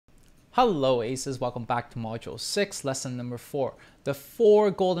Hello Aces, welcome back to Module 6, Lesson number 4. The 4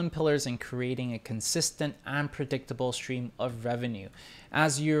 golden pillars in creating a consistent and predictable stream of revenue.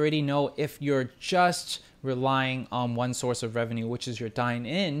 As you already know, if you're just relying on one source of revenue, which is your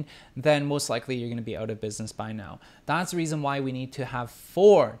dine-in, then most likely you're going to be out of business by now. That's the reason why we need to have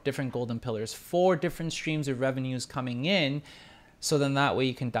 4 different golden pillars, 4 different streams of revenues coming in, so then that way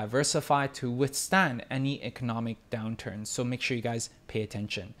you can diversify to withstand any economic downturns. So make sure you guys pay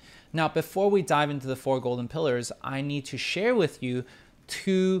attention. Now, before we dive into the 4 golden pillars, I need to share with you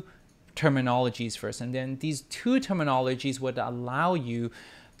 2 terminologies first. And then these 2 terminologies would allow you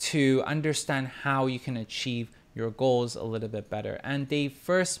to understand how you can achieve your goals a little bit better. And they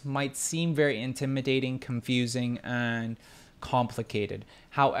first might seem very intimidating, confusing, and complicated.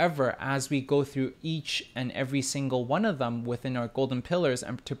 However, as we go through each and every single one of them within our golden pillars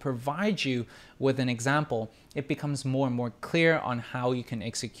and to provide you with an example, it becomes more and more clear on how you can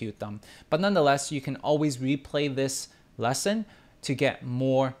execute them. But nonetheless, you can always replay this lesson to get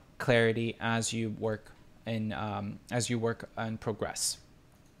more clarity as you work and progress.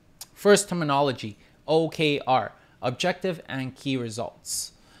 First terminology, OKR, objective and key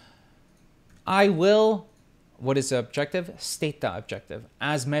results. What is the objective? State the objective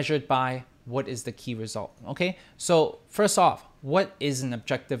as measured by what is the key result. Okay, so first off, what is an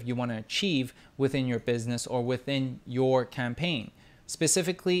objective you want to achieve within your business or within your campaign?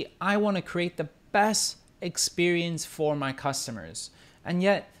 Specifically, I want to create the best experience for my customers. And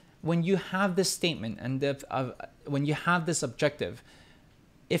yet, when you have this statement and when you have this objective,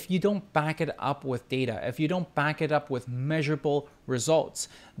 if you don't back it up with data, if you don't back it up with measurable results,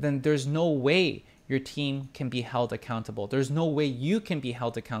 then there's no way your team can be held accountable. There's no way you can be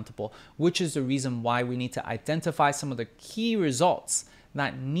held accountable, which is the reason why we need to identify some of the key results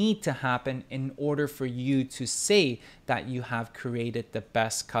that need to happen in order for you to say that you have created the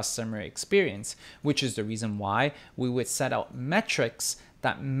best customer experience, which is the reason why we would set out metrics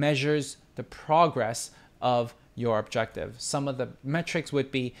that measures the progress of your objective. Some of the metrics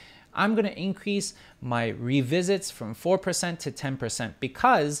would be, I'm going to increase my revisits from 4% to 10%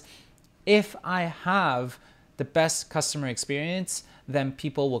 because if I have the best customer experience, then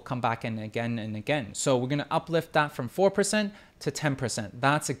people will come back in again and again. So we're going to uplift that from 4% to 10%.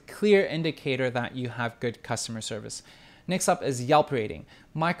 That's a clear indicator that you have good customer service. Next up is Yelp rating.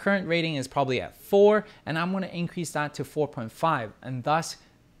 My current rating is probably at 4, and I'm going to increase that to 4.5, and thus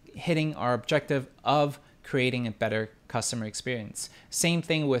hitting our objective of creating a better customer experience. Same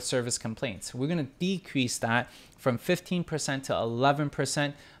thing with service complaints. We're going to decrease that from 15% to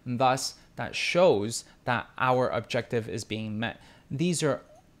 11%, and thus that shows that our objective is being met. These are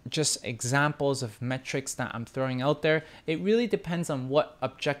just examples of metrics that I'm throwing out there. It really depends on what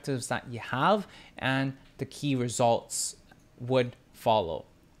objectives that you have, and the key results would follow.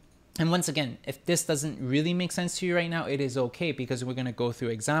 And once again, if this doesn't really make sense to you right now, it is okay, because we're going to go through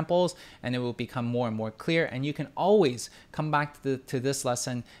examples and it will become more and more clear. And you can always come back to this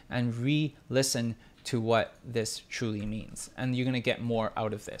lesson and re-listen to what this truly means. And you're going to get more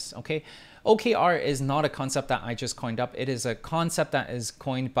out of this, okay? OKR is not a concept that I just coined up. It is a concept that is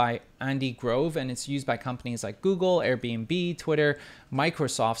coined by Andy Grove, and it's used by companies like Google, Airbnb, Twitter,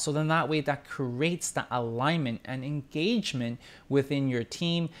 Microsoft. So then that way that creates the alignment and engagement within your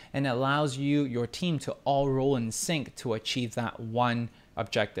team and allows your team to all roll in sync to achieve that one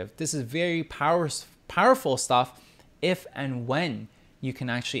objective. This is very powerful stuff if and when you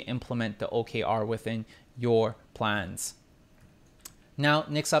can actually implement the OKR within your plans. Now,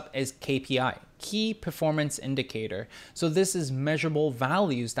 next up is KPI, Key Performance Indicator. So this is measurable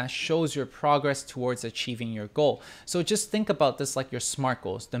values that shows your progress towards achieving your goal. So just think about this like your SMART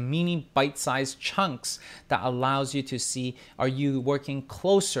goals, the mini bite-sized chunks that allows you to see, are you working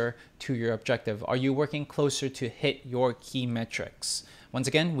closer to your objective? Are you working closer to hit your key metrics? Once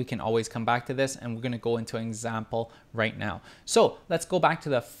again, we can always come back to this, and we're going to go into an example right now. So let's go back to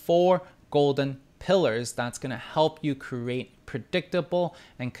the 4 golden pillars that's going to help you create predictable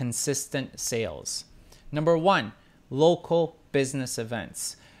and consistent sales. Number 1, local business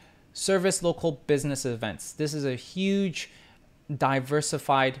events. Service local business events. This is a huge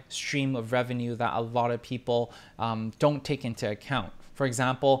diversified stream of revenue that a lot of people don't take into account. For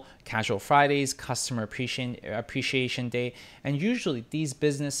example, Casual Fridays, Customer Appreciation Day, and usually these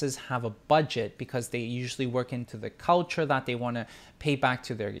businesses have a budget because they usually work into the culture that they want to pay back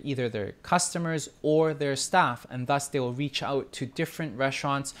to either their customers or their staff, and thus they will reach out to different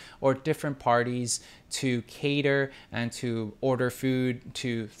restaurants or different parties to cater and to order food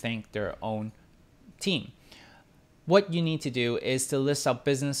to thank their own team. what you need to do is to list out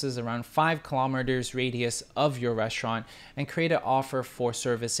businesses around 5 kilometers radius of your restaurant and create an offer for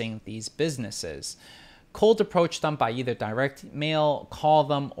servicing these businesses. Cold approach them by either direct mail, call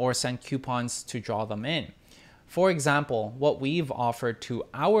them, or send coupons to draw them in. For example, what we've offered to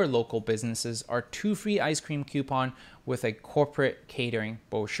our local businesses are 2 free ice cream coupon with a corporate catering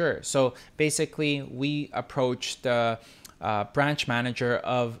brochure. So basically, we approached the branch manager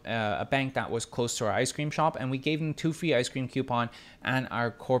of a bank that was close to our ice cream shop, and we gave them 2 free ice cream coupon and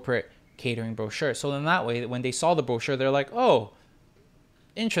our corporate catering brochure. So in that way, when they saw the brochure, they're like, oh,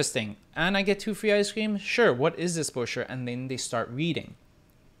 interesting. And I get 2 free ice cream? Sure, what is this brochure? And then they start reading.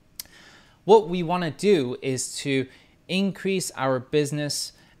 What we want to do is to increase our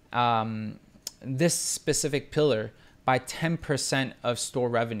business, this specific pillar, by 10% of store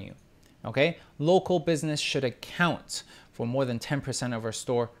revenue. Okay, local business should account for more than 10% of our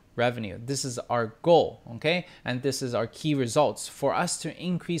store revenue. This is our goal, okay? And this is our key results. For us to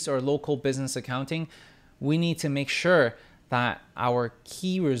increase our local business accounting, we need to make sure that our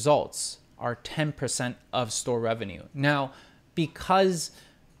key results are 10% of store revenue. Now, because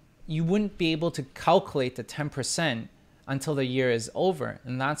you wouldn't be able to calculate the 10% until the year is over,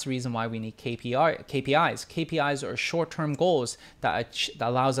 and that's the reason why we need KPIs. KPIs are short-term goals that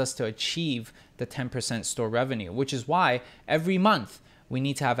allows us to achieve the 10% store revenue, which is why every month we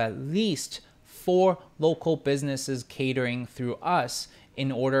need to have at least 4 local businesses catering through us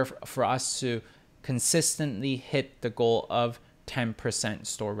in order for us to consistently hit the goal of 10%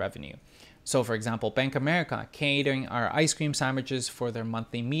 store revenue. So for example, Bank of America catering our ice cream sandwiches for their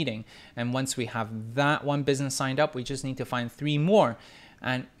monthly meeting. And once we have that one business signed up, we just need to find 3 more.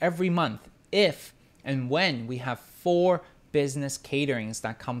 And every month, if and when we have 4 business caterings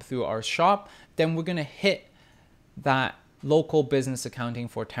that come through our shop, then we're going to hit that local business accounting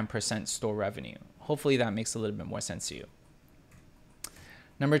for 10% store revenue. Hopefully that makes a little bit more sense to you.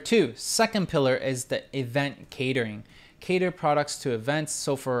 Number 2, second pillar is the event catering. Cater products to events.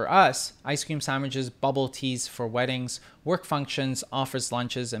 So for us, ice cream sandwiches, bubble teas for weddings, work functions, offers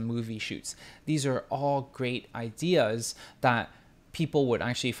lunches, and movie shoots. These are all great ideas that people would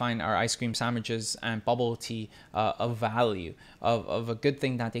actually find our ice cream sandwiches and bubble tea of value, of a good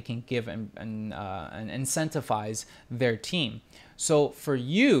thing that they can give and incentivize their team. So for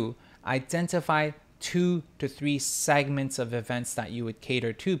you, identify 2 to 3 segments of events that you would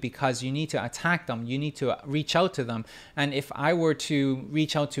cater to, because you need to attack them. You need to reach out to them. And if I were to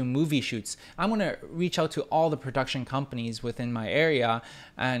reach out to movie shoots, I'm going to reach out to all the production companies within my area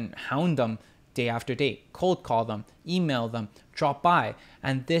and hound them day after day, cold call them, email them, drop by.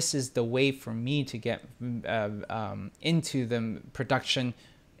 And this is the way for me to get into the production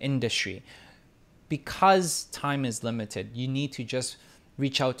industry. Because time is limited, you need to just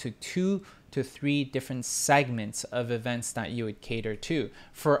reach out to 2 to 3 different segments of events that you would cater to.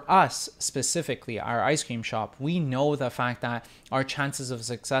 For us specifically, our ice cream shop, we know the fact that our chances of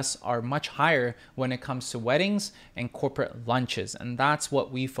success are much higher when it comes to weddings and corporate lunches. And that's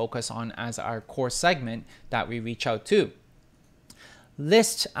what we focus on as our core segment that we reach out to.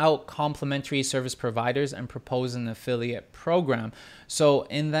 List out complementary service providers and propose an affiliate program. So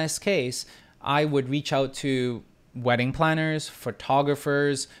in this case, I would reach out to wedding planners,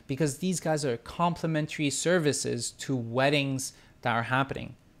 photographers, because these guys are complementary services to weddings that are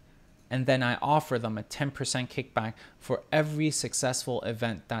happening. And then I offer them a 10% kickback for every successful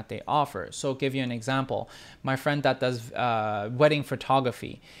event that they offer. So I'll give you an example. My friend that does wedding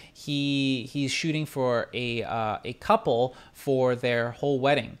photography, he's shooting for a couple for their whole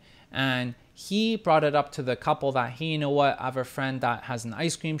wedding. And he brought it up to the couple that, hey, you know what, I have a friend that has an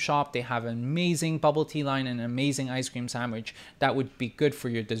ice cream shop. They have an amazing bubble tea line and an amazing ice cream sandwich that would be good for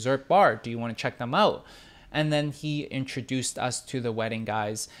your dessert bar. Do you want to check them out? And then he introduced us to the wedding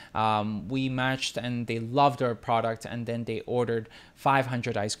guys. We matched and they loved our product, and then they ordered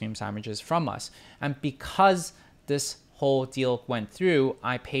 500 ice cream sandwiches from us. And because this whole deal went through,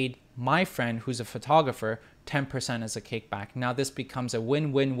 I paid my friend, who's a photographer, 10% as a kickback. Now this becomes a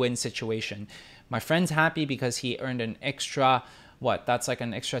win-win-win situation. My friend's happy because he earned an extra, that's like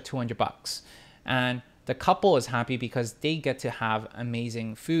an extra $200. And the couple is happy because they get to have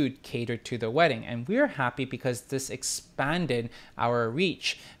amazing food catered to their wedding. And we're happy because this expanded our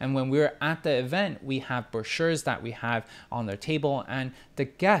reach. And when we're at the event, we have brochures that we have on their table, and the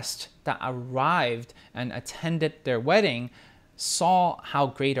guest that arrived and attended their wedding saw how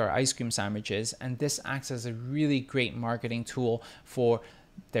great our ice cream sandwich is, and this acts as a really great marketing tool for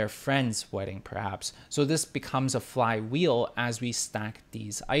their friend's wedding perhaps. So this becomes a flywheel as we stack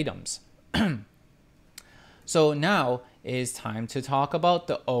these items. So now, is time to talk about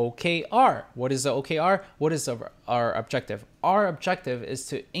the OKR. What is the OKR? What is our objective? Our objective is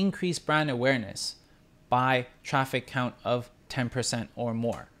to increase brand awareness by traffic count of 10% or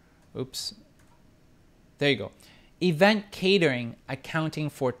more. Oops. There you go. Event catering accounting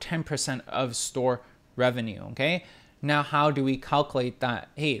for 10% of store revenue, okay? Now, how do we calculate that?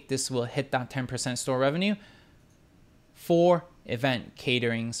 Hey, this will hit that 10% store revenue? 4 event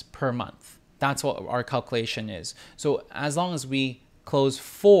caterings per month. That's what our calculation is. So as long as we close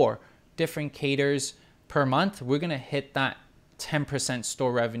 4 different caters per month, we're gonna hit that 10%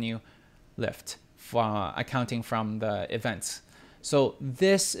 store revenue lift for accounting from the events. So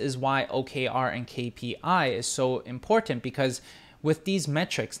this is why OKR and KPI is so important, because with these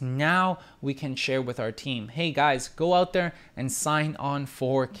metrics, now we can share with our team, hey guys, go out there and sign on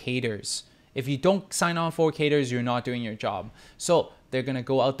 4 caters. If you don't sign on 4 caters, you're not doing your job. So they're gonna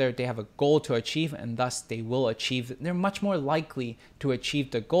go out there, they have a goal to achieve, and thus they will achieve. They're much more likely to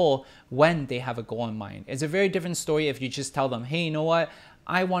achieve the goal when they have a goal in mind. It's a very different story if you just tell them, hey, you know what?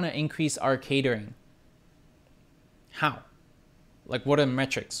 I wanna increase our catering. How? Like, what are the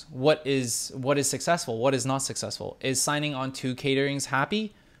metrics? What is successful? What is not successful? Is signing on 2 caterings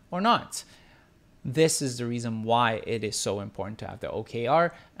happy or not? This is the reason why it is so important to have the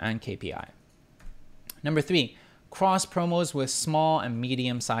OKR and KPI. Number 3, cross promos with small and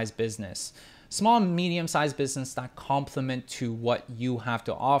medium-sized business. Small and medium-sized business that complement to what you have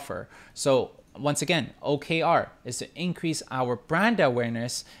to offer. So once again, OKR is to increase our brand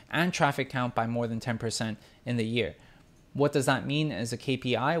awareness and traffic count by more than 10% in the year. What does that mean as a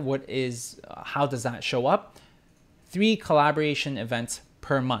KPI? How does that show up? 3 collaboration events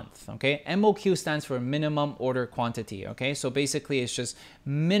per month, okay? MOQ stands for minimum order quantity, okay? So basically it's just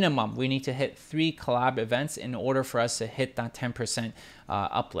minimum. We need to hit 3 collab events in order for us to hit that 10%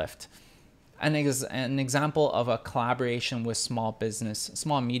 uplift. An example of a collaboration with small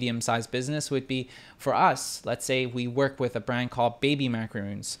medium-sized business would be, for us, let's say we work with a brand called Baby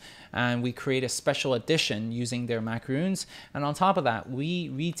Macaroons, and we create a special edition using their macaroons, and on top of that, we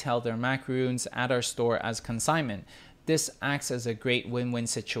retail their macaroons at our store as consignment. This acts as a great win-win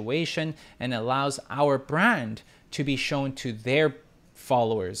situation and allows our brand to be shown to their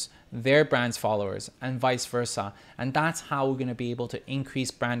followers, their brand's followers, and vice versa. And that's how we're going to be able to increase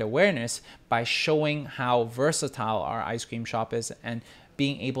brand awareness, by showing how versatile our ice cream shop is and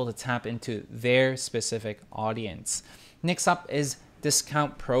being able to tap into their specific audience. Next up is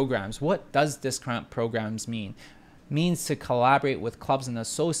discount programs. What does discount programs mean? Means to collaborate with clubs and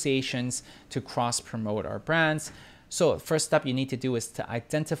associations to cross promote our brands. So first step you need to do is to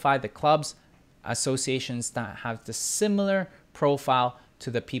identify the clubs, associations that have the similar profile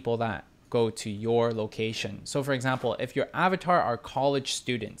to the people that go to your location. So for example, if your avatar are college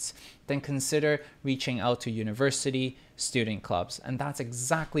students, then consider reaching out to university student clubs. And that's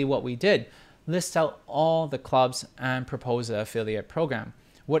exactly what we did. List out all the clubs and propose an affiliate program.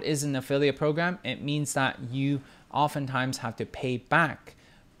 What is an affiliate program? It means that you oftentimes have to pay back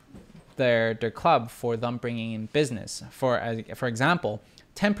their club for them bringing in business. For example,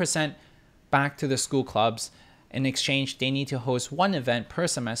 10% back to the school clubs. In exchange, they need to host 1 event per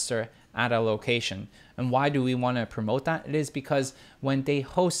semester at a location. And why do we want to promote that? It is because when they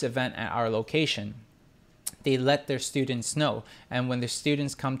host an event at our location, they let their students know. And when the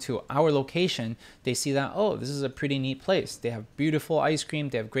students come to our location, they see that, oh, this is a pretty neat place. They have beautiful ice cream,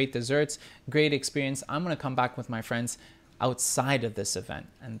 they have great desserts, great experience. I'm going to come back with my friends outside of this event.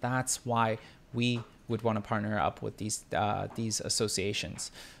 And that's why we would want to partner up with these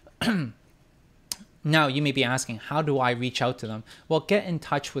associations. Now, you may be asking, how do I reach out to them? Well, get in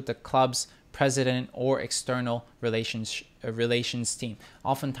touch with the club's president or external relations team.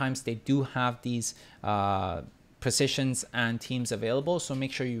 Oftentimes, they do have these positions and teams available, so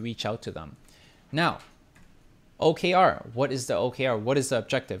make sure you reach out to them. Now, OKR. What is the OKR? What is the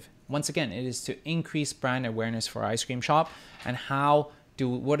objective? Once again, it is to increase brand awareness for our ice cream shop. And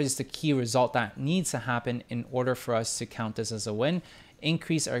what is the key result that needs to happen in order for us to count this as a win?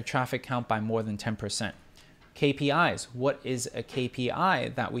 Increase our traffic count by more than 10%. KPIs. What is a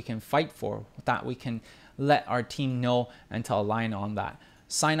KPI that we can fight for, that we can let our team know and to align on that?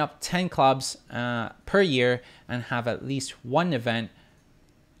 Sign up 10 clubs per year and have at least 1 event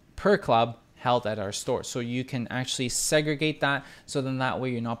per club held at our store. So you can actually segregate that, so then that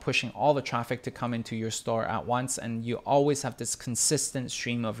way you're not pushing all the traffic to come into your store at once, and you always have this consistent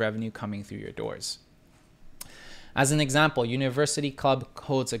stream of revenue coming through your doors. As an example, University Club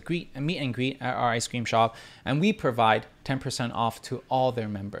holds a meet and greet at our ice cream shop, and we provide 10% off to all their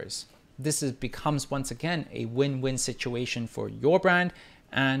members. This becomes, once again, a win-win situation for your brand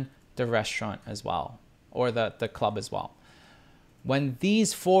and the restaurant as well. or the club as well. When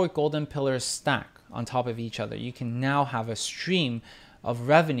these 4 golden pillars stack on top of each other, you can now have a stream of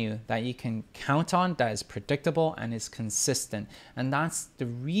revenue that you can count on, that is predictable and is consistent. And that's the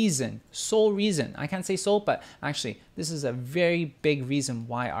reason, sole reason, I can't say sole, but actually this is a very big reason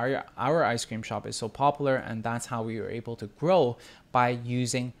why our ice cream shop is so popular, and that's how we were able to grow, by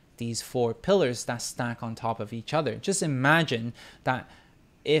using these 4 pillars that stack on top of each other. Just imagine that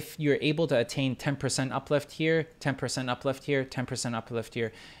if you're able to attain 10% uplift here, 10% uplift here, 10% uplift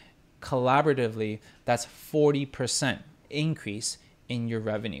here, collaboratively, that's 40% increase in your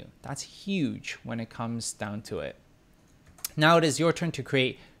revenue. That's huge when it comes down to it. Now it is your turn to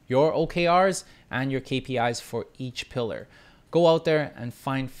create your OKRs and your KPIs for each pillar. Go out there and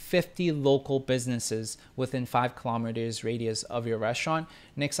find 50 local businesses within 5 kilometers radius of your restaurant.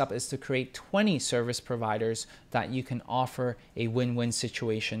 Next up is to create 20 service providers that you can offer a win-win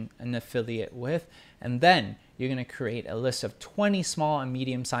situation, an affiliate with. And then you're going to create a list of 20 small and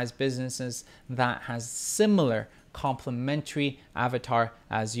medium-sized businesses that has similar complementary avatar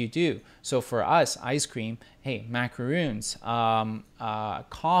as you do. So for us, ice cream, hey, macaroons,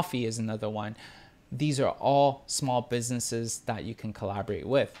 coffee is another one. These are all small businesses that you can collaborate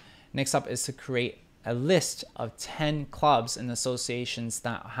with. Next up is to create a list of 10 clubs and associations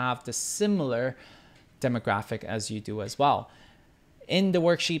that have the similar demographic as you do as well. In the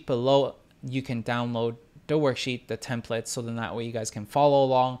worksheet below, you can download the worksheet, the template, so then that way you guys can follow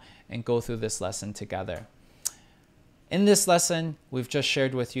along and go through this lesson together. In this lesson, we've just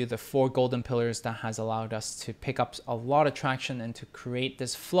shared with you the 4 golden pillars that has allowed us to pick up a lot of traction and to create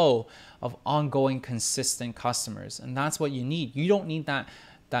this flow of ongoing, consistent customers. And that's what you need. You don't need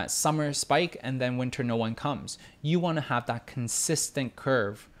that summer spike and then winter no one comes. You want to have that consistent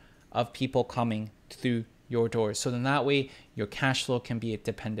curve of people coming through your doors. So then that way your cash flow can be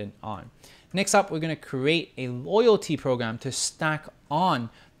dependent on. Next up, we're going to create a loyalty program to stack on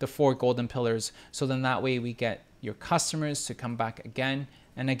the 4 golden pillars. So then that way we get your customers to come back again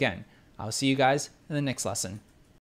and again. I'll see you guys in the next lesson.